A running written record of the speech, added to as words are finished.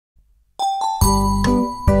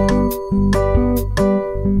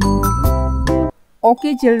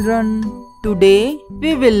Okay children, today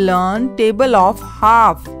we will learn table of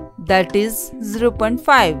half, that is 0.5.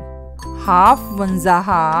 Half 1's a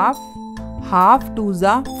half, half 2's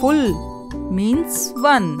a full means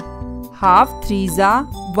 1, half 3's a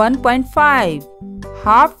 1.5,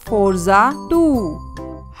 half 4's a 2,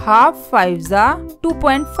 half 5's a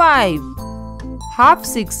 2.5, half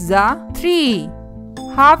 6's a 3,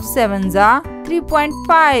 half 7's a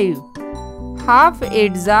 3.5, half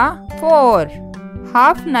 8's a 4,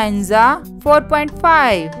 half 9's a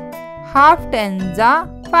 4.5, half 10's a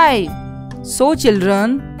 5. So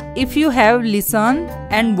children, if you have listened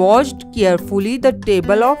and watched carefully, the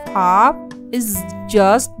table of half is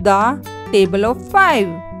just the table of 5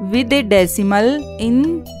 with a decimal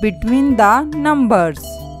in between the numbers.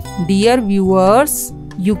 Dear viewers,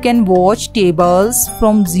 you can watch tables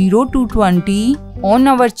from 0 to 20 on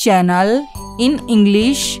our channel in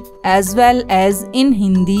English as well as in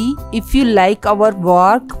Hindi. If you like our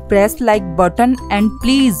work, press like button and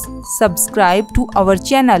please subscribe to our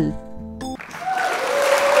channel.